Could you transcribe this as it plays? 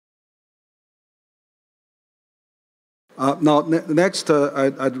Next,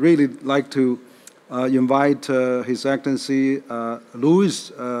 I'd really like to invite His Excellency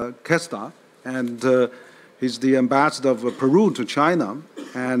Luis Quesada, and he's the ambassador of Peru to China,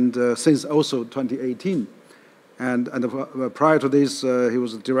 and since also 2018. And prior to this, he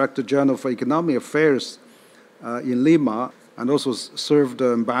was the Director General for Economic Affairs in Lima, and also served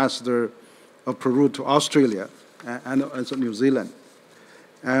ambassador of Peru to Australia and also New Zealand.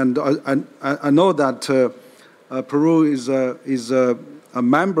 And I know that Peru is a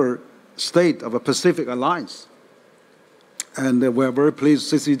member state of a Pacific Alliance, and we're very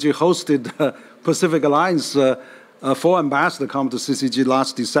pleased CCG hosted Pacific Alliance. 4 ambassadors come to CCG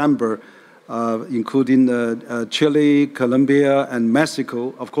last December, including Chile, Colombia, and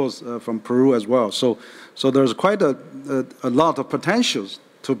Mexico, of course, from Peru as well. So there's quite a lot of potentials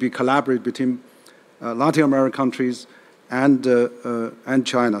to be collaborated between Latin American countries and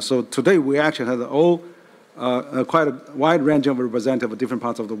China. So today we actually have quite a wide range of representatives of different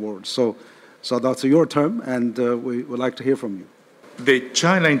parts of the world. So that's your term, and we would like to hear from you. The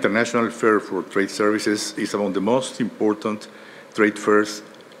China International Fair for Trade Services is among the most important trade fairs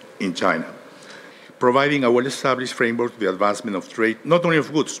in China, providing a well-established framework to the advancement of trade, not only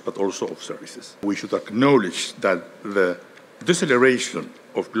of goods, but also of services. We should acknowledge that the deceleration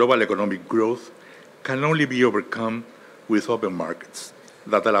of global economic growth can only be overcome with open markets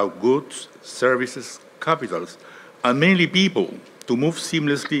that allow goods, services, capitals, and mainly people to move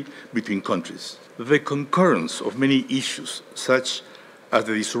seamlessly between countries. The concurrence of many issues, such as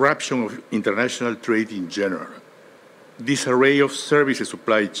the disruption of international trade in general, disarray of services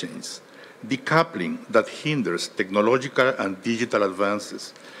supply chains, decoupling that hinders technological and digital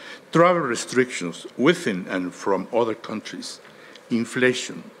advances, travel restrictions within and from other countries,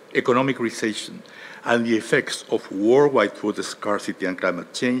 inflation, economic recession, and the effects of worldwide food scarcity and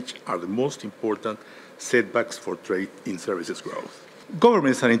climate change are the most important setbacks for trade in services growth.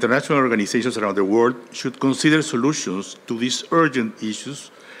 Governments and international organizations around the world should consider solutions to these urgent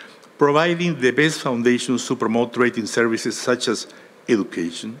issues, providing the best foundations to promote trade in services such as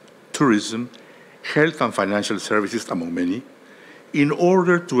education, tourism, health and financial services, among many, in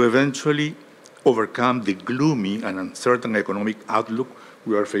order to eventually overcome the gloomy and uncertain economic outlook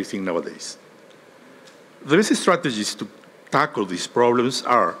we are facing nowadays. The best strategies to tackle these problems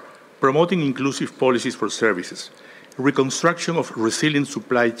are promoting inclusive policies for services, reconstruction of resilient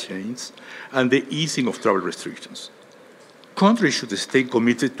supply chains, and the easing of travel restrictions. Countries should stay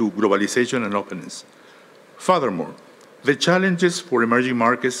committed to globalization and openness. Furthermore, the challenges for emerging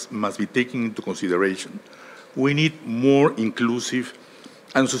markets must be taken into consideration. We need more inclusive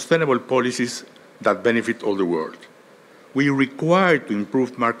and sustainable policies that benefit all the world. We require to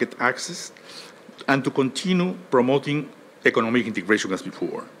improve market access and to continue promoting economic integration as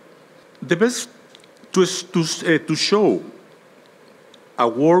before. The best to show a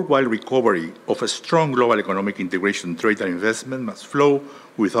worldwide recovery of a strong global economic integration, trade and investment must flow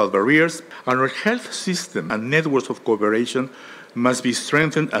without barriers, and our health system and networks of cooperation must be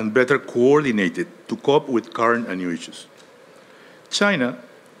strengthened and better coordinated to cope with current and new issues. China,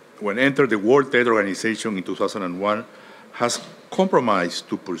 when entered the World Trade Organization in 2001, has compromised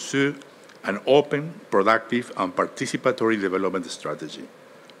to pursue an open, productive, and participatory development strategy.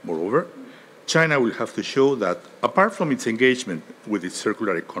 Moreover, China will have to show that, apart from its engagement with its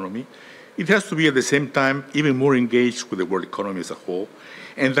circular economy, it has to be at the same time even more engaged with the world economy as a whole,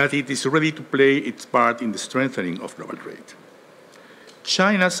 and that it is ready to play its part in the strengthening of global trade.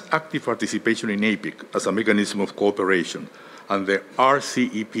 China's active participation in APEC as a mechanism of cooperation and the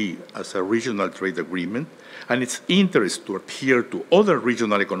RCEP as a regional trade agreement, and its interest to adhere to other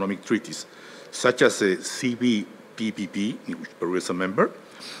regional economic treaties, such as the CPTPP, in which Peru is a member,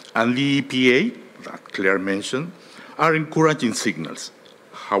 and the EPA, that Claire mentioned, are encouraging signals.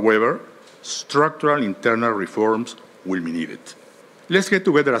 However, structural internal reforms will be needed. Let's get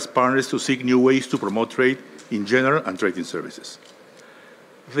together as partners to seek new ways to promote trade in general and trade in services.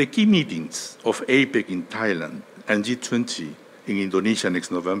 The key meetings of APEC in Thailand and G20 in Indonesia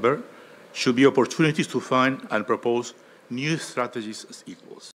next November should be opportunities to find and propose new strategies as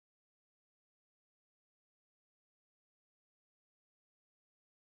equals.